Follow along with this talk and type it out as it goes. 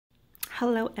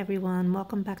Hello everyone,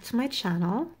 welcome back to my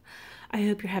channel. I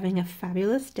hope you're having a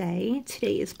fabulous day.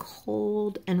 Today is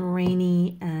cold and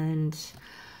rainy and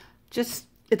just,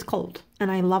 it's cold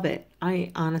and I love it.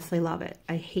 I honestly love it.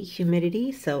 I hate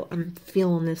humidity, so I'm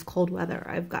feeling this cold weather.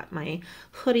 I've got my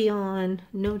hoodie on,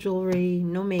 no jewelry,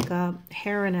 no makeup,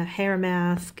 hair in a hair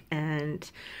mask, and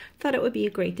thought it would be a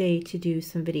great day to do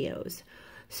some videos.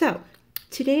 So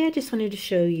today I just wanted to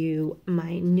show you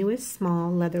my newest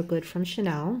small leather good from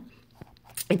Chanel.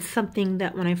 It's something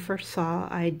that when I first saw,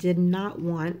 I did not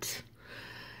want,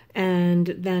 and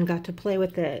then got to play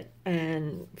with it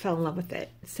and fell in love with it.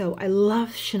 So I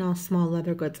love Chanel small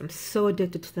leather goods. I'm so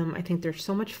addicted to them. I think they're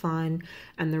so much fun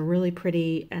and they're really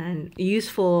pretty and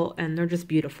useful and they're just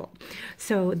beautiful.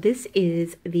 So this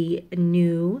is the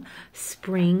new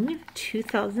spring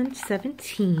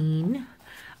 2017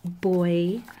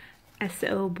 boy,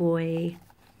 XO boy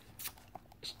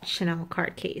Chanel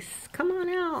card case. Come on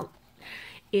out.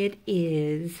 It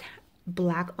is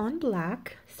black on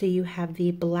black, so you have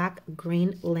the black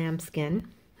grain lambskin.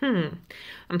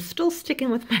 I'm still sticking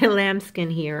with my lambskin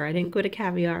here. I didn't go to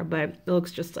caviar, but it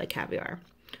looks just like caviar.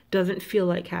 Doesn't feel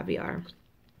like caviar.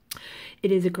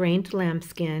 It is a grained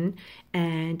lambskin,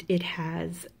 and it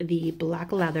has the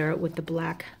black leather with the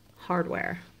black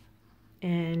hardware.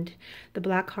 And the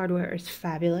black hardware is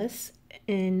fabulous.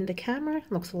 In the camera, it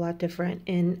looks a lot different.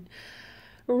 In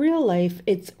real life,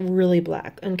 it's really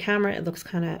black. On camera, it looks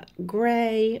kind of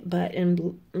gray, but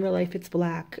in real life, it's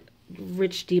black,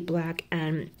 rich, deep black,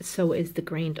 and so is the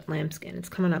grained lambskin. It's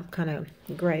coming up kind of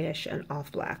grayish and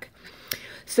off black.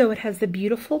 So it has the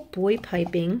beautiful boy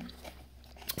piping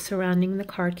surrounding the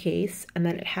card case, and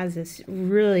then it has this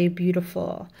really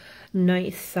beautiful,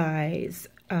 nice size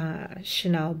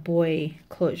Chanel boy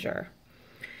closure.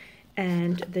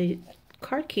 And the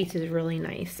card case is really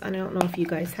nice. I don't know if you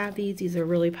guys have these. These are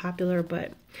really popular,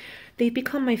 but they've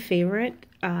become my favorite.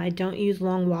 I don't use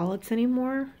long wallets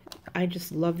anymore. I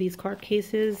just love these card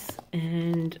cases,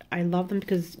 and I love them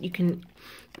because you can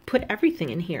put everything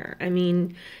in here. I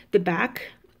mean, the back,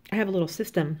 I have a little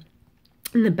system.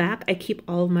 In the back, I keep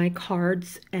all of my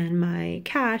cards and my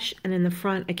cash, and in the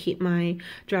front, I keep my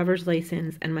driver's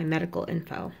license and my medical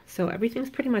info. So everything's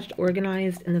pretty much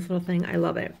organized in this little thing. I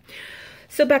love it.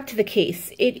 So back to the case.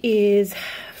 It is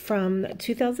from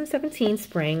 2017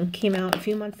 spring, came out a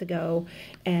few months ago,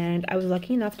 and I was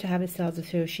lucky enough to have a sales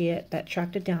associate that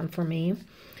tracked it down for me,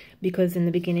 because in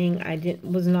the beginning I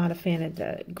was not a fan of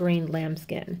the grained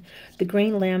lambskin. The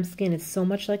grained lambskin is so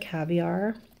much like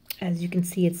caviar. As you can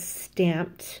see, it's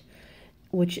stamped,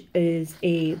 which is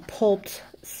a pulped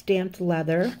stamped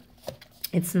leather.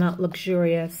 It's not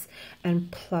luxurious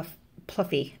and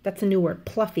puffy. That's a new word,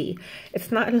 pluffy.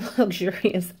 It's not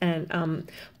luxurious and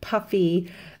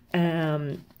puffy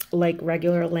like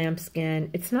regular lambskin.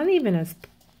 It's not even as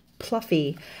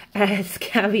fluffy as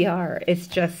caviar. It's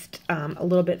just a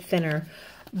little bit thinner.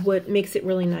 What makes it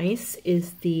really nice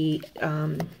is the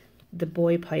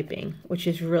boy piping, which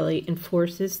is really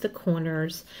enforces the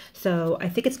corners. So I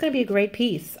think it's going to be a great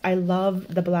piece. I love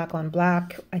the black on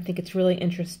black. I think it's really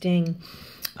interesting.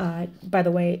 By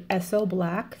the way, XO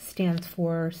black stands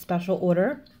for special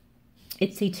order.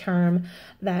 It's a term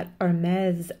that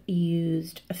Hermes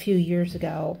used a few years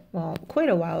ago, well, quite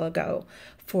a while ago,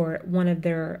 for one of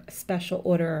their special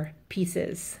order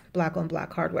pieces, black on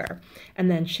black hardware. And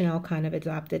then Chanel kind of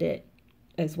adopted it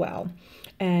as well.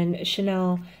 And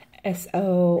Chanel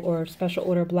XO, or special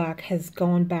order black, has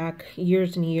gone back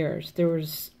years and years. There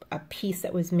was a piece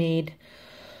that was made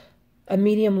a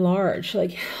medium large,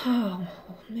 like,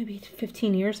 maybe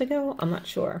 15 years ago, I'm not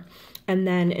sure. And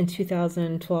then in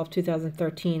 2012,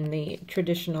 2013, the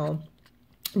traditional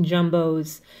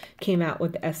jumbos came out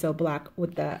with the XO black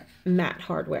with the matte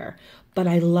hardware. But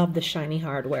I love the shiny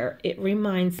hardware. It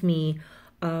reminds me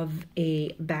of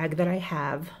a bag that I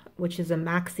have, which is a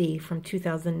maxi from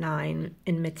 2009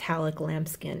 in metallic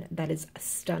lambskin. That is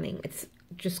stunning. It's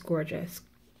just gorgeous.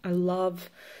 I love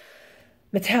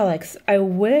metallics. I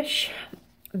wish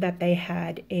that they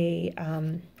had a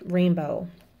rainbow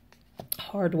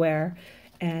hardware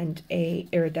and a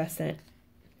iridescent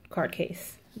card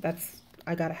case.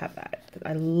 I gotta have that.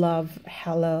 I love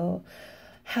holographic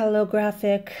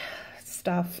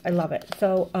stuff. I love it.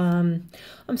 So I'm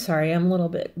sorry, I'm a little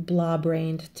bit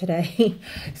blah-brained today.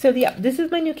 So yeah, this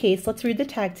is my new case. Let's read the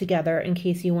tag together in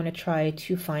case you want to try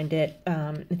to find it.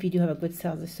 If you do have a good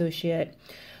sales associate,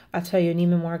 I'll tell you,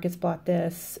 Neiman Marcus bought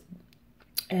this,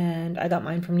 and I got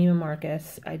mine from Neiman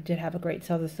Marcus. I did have a great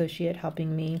sales associate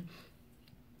helping me.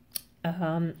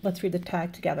 Let's read the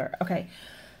tag together. Okay,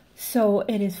 so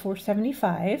it is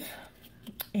 $4.75,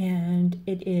 and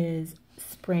it is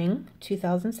spring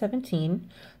 2017.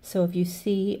 So if you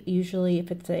see, usually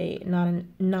if it's not a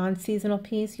non-seasonal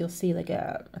piece, you'll see like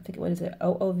a, I think, what is it,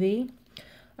 OOV?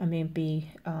 I may be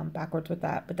backwards with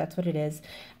that, but that's what it is.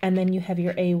 And then you have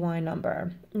your AY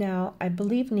number. Now, I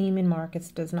believe Neiman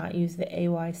Marcus does not use the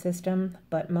AY system,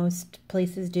 but most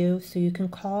places do. So you can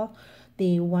call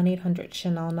the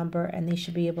 1-800-CHANEL number, and they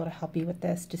should be able to help you with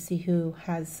this to see who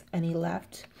has any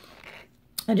left.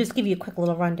 I'll just give you a quick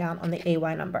little rundown on the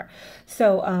AY number.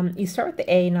 So you start with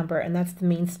the A number, and that's the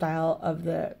main style of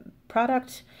the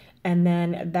product. And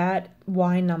then that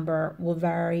Y number will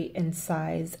vary in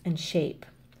size and shape.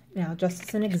 Now, just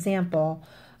as an example,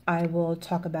 I will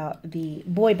talk about the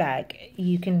boy bag.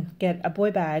 You can get a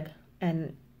boy bag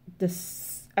and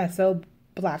this XO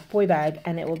black boy bag,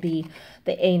 and it will be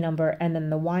the A number, and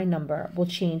then the Y number will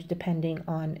change depending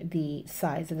on the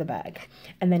size of the bag.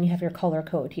 And then you have your color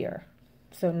code here.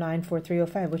 So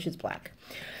 94305, which is black.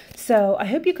 So I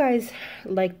hope you guys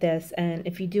like this, and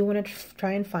if you do want to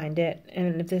try and find it,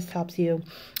 and if this helps you,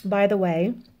 by the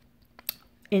way,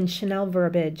 in Chanel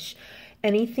verbiage,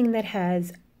 anything that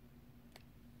has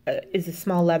is a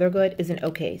small leather good is an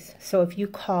O case. So if you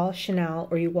call Chanel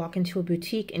or you walk into a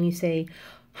boutique and you say,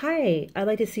 "Hi, I'd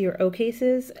like to see your O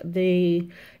cases,"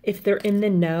 if they're in the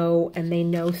know and they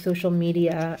know social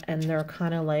media and they're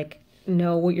kind of like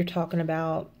know what you're talking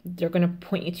about, they're going to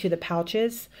point you to the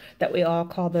pouches that we all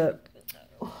call the,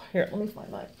 here, let me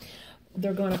find mine.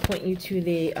 They're going to point you to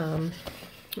the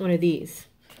one of these,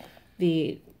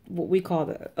 what we call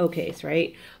the O case,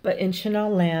 right? But in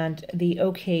Chanel land, the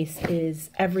O case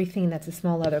is everything that's a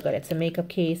small leather good. It's a makeup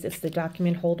case, it's the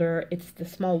document holder, it's the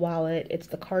small wallet, it's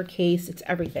the card case, it's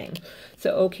everything.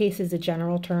 So O case is a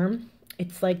general term.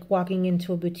 It's like walking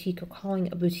into a boutique or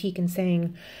calling a boutique and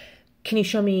saying, "Can you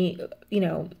show me,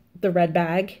 the red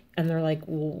bag?" And they're like,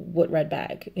 "Well, what red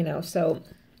bag?" So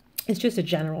it's just a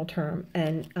general term.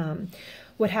 And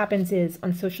what happens is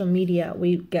on social media,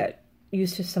 we get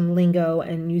used to some lingo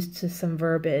and used to some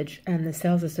verbiage, and the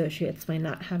sales associates might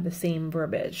not have the same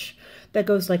verbiage. That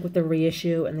goes like with the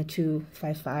reissue and the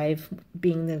 255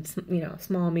 being the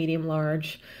small, medium,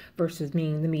 large versus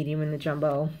being the medium and the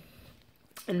jumbo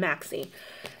and maxi.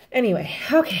 Anyway,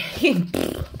 okay.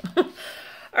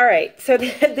 All right, so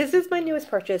this is my newest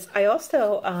purchase. I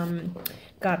also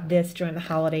got this during the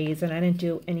holidays, and I didn't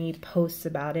do any posts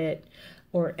about it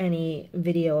or any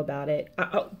video about it.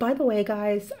 By the way,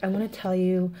 guys, I want to tell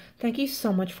you, thank you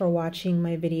so much for watching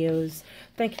my videos.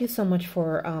 Thank you so much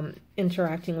for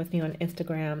interacting with me on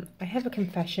Instagram. I have a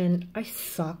confession. I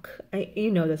suck.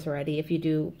 You know this already if you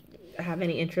do have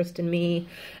any interest in me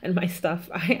and my stuff.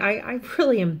 I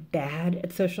really am bad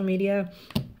at social media.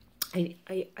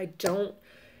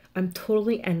 I'm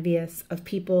totally envious of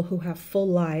people who have full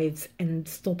lives and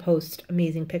still post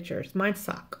amazing pictures. Mine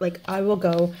suck. Like, I will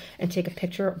go and take a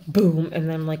picture, boom, and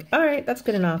then I'm like, all right, that's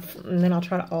good enough. And then I'll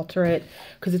try to alter it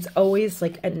because it's always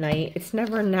like at night. It's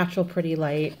never a natural pretty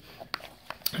light.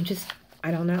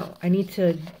 I don't know. I need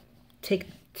to take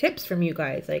tips from you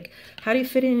guys. Like, how do you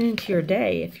fit it into your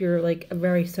day if you're like a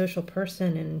very social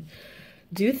person and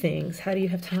do things? How do you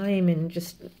have time? And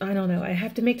just, I don't know. I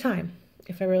have to make time.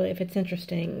 If it's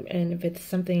interesting and if it's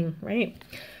something, right?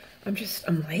 I'm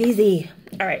lazy.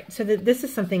 All right, so this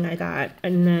is something I got,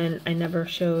 and then I never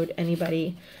showed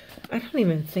anybody. I don't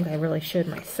even think I really showed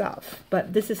myself,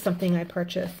 but this is something I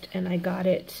purchased, and I got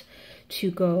it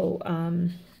to go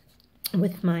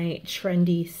with my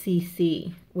trendy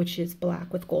CC, which is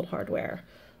black with gold hardware.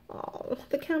 Oh,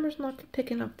 the camera's not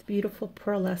picking up the beautiful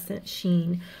pearlescent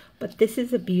sheen. But this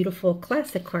is a beautiful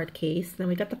classic card case. Then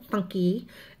we got the funky,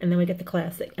 and then we get the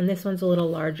classic. And this one's a little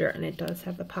larger, and it does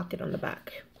have the pocket on the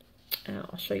back. And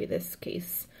I'll show you this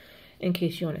case in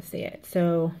case you want to see it.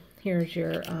 So here's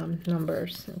your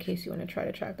numbers in case you want to try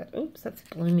to track that. Oops, that's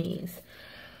bloomies.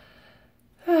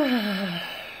 All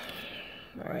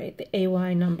right, the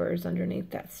AY numbers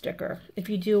underneath that sticker. If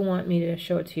you do want me to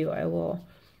show it to you, I will.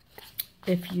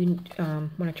 If you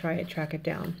want to try it, track it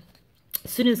down.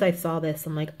 As soon as I saw this,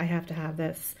 I'm like, I have to have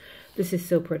this. This is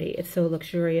so pretty. It's so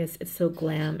luxurious. It's so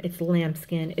glam. It's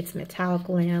lambskin. It's metallic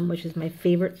lamb, which is my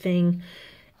favorite thing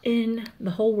in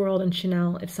the whole world in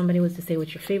Chanel. If somebody was to say,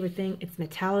 what's your favorite thing? It's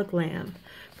metallic lamb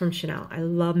from Chanel. I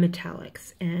love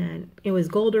metallics. And it was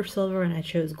gold or silver, and I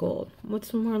chose gold.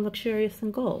 What's more luxurious than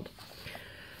gold?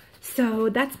 So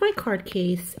that's my card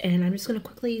case, and I'm just going to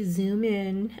quickly zoom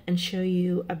in and show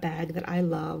you a bag that I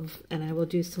love, and I will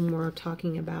do some more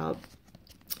talking about.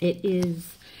 It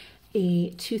is a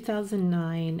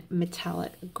 2009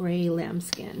 metallic gray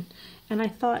lambskin, and I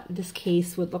thought this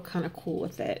case would look kind of cool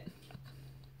with it.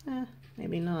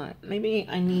 Maybe not. Maybe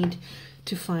I need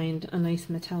to find a nice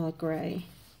metallic gray.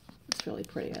 It's really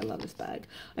pretty. I love this bag.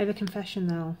 I have a confession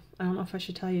though. I don't know if I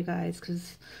should tell you guys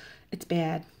because it's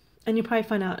bad. And you'll probably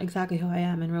find out exactly who I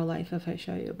am in real life if I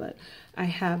show you, but I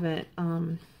haven't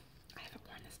worn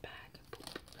this bag.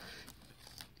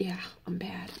 Yeah, I'm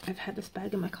bad. I've had this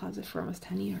bag in my closet for almost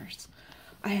 10 years.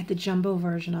 I had the jumbo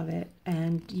version of it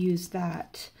and used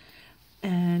that.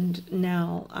 And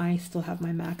now I still have my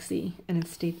maxi and it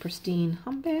stayed pristine.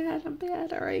 I'm bad.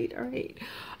 All right.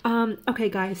 Okay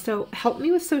guys, so help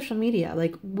me with social media.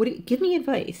 Like, give me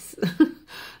advice.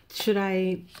 Should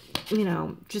I,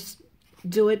 just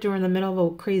do it during the middle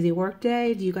of a crazy work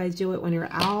day? Do you guys do it when you're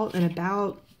out and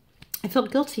about? I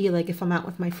felt guilty, like if I'm out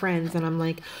with my friends and I'm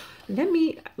like,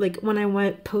 when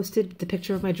I posted the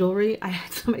picture of my jewelry, I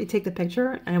had somebody take the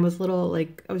picture and I was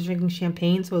I was drinking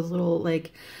champagne, so I was a little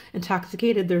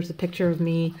intoxicated. There's a picture of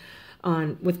me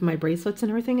with my bracelets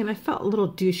and everything, and I felt a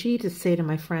little douchey to say to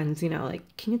my friends,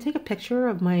 can you take a picture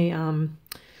of my,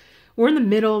 we're in the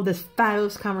middle of this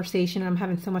fabulous conversation and I'm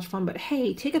having so much fun, but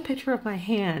hey, take a picture of my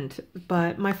hand.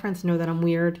 But my friends know that I'm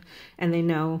weird and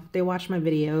they watch my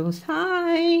videos.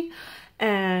 Hi.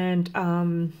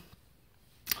 And,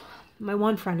 my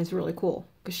one friend is really cool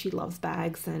because she loves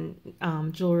bags and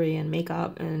jewelry and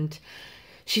makeup, and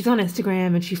she's on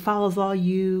Instagram and she follows all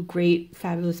you great,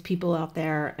 fabulous people out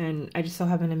there. And I just so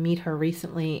happened to meet her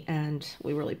recently and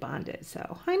we really bonded.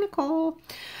 So hi, Nicole.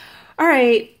 All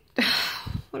right.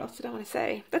 What else did I want to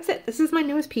say? That's it. This is my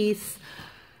newest piece.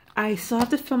 I still have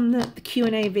to film the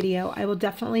Q&A video. I will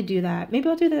definitely do that. Maybe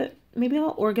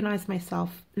I'll organize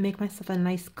myself, make myself a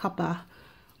nice cup of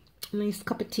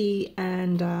tea,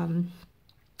 and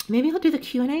maybe I'll do the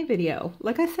Q&A video.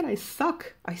 Like I said, I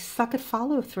suck at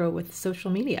follow through with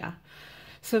social media.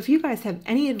 So if you guys have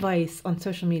any advice on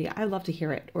social media, I'd love to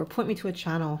hear it, or point me to a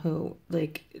channel who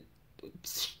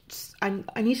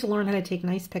I need to learn how to take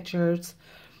nice pictures.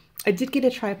 I did get a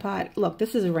tripod. Look,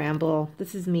 this is a ramble.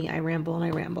 This is me. I ramble and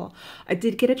I ramble. I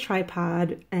did get a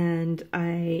tripod and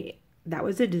that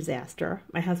was a disaster.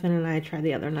 My husband and I tried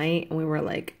the other night and we were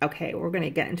like, okay, we're going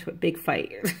to get into a big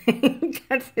fight.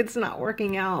 It's not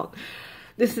working out.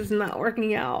 This is not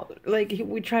working out.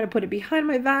 We try to put it behind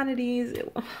my vanities.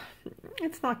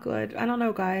 It's not good. I don't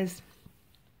know, guys.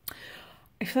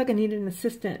 I feel like I need an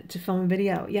assistant to film a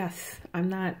video. Yes, I'm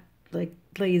not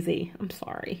lazy. I'm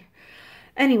sorry.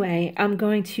 Anyway, I'm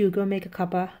going to go make a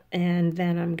cuppa and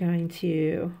then I'm going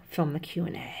to film the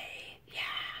Q&A.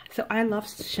 So I love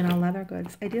Chanel leather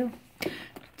goods. I do.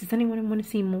 Does anyone want to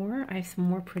see more? I have some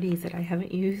more pretties that I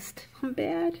haven't used. I'm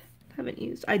bad. Haven't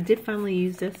used. I did finally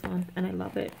use this one and I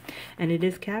love it. And it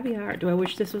is caviar. Do I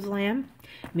wish this was lamb?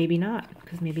 Maybe not,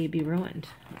 because maybe it'd be ruined.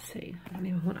 Let's see. I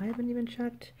haven't even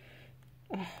checked.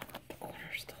 Oh, the corners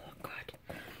still look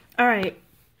good. All right.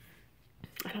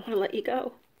 I don't want to let you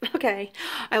go. Okay.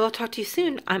 I will talk to you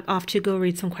soon. I'm off to go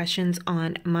read some questions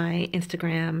on my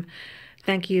Instagram.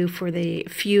 Thank you for the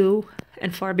few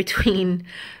and far between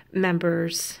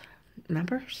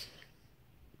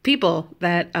people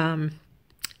that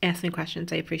ask me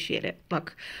questions. I appreciate it.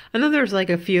 Look, I know there's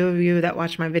a few of you that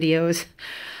watch my videos,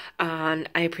 and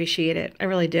I appreciate it. I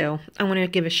really do. I want to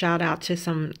give a shout out to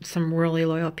some really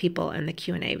loyal people in the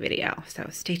Q&A video. So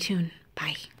stay tuned.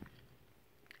 Bye.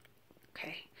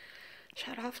 Okay,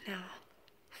 shut off now.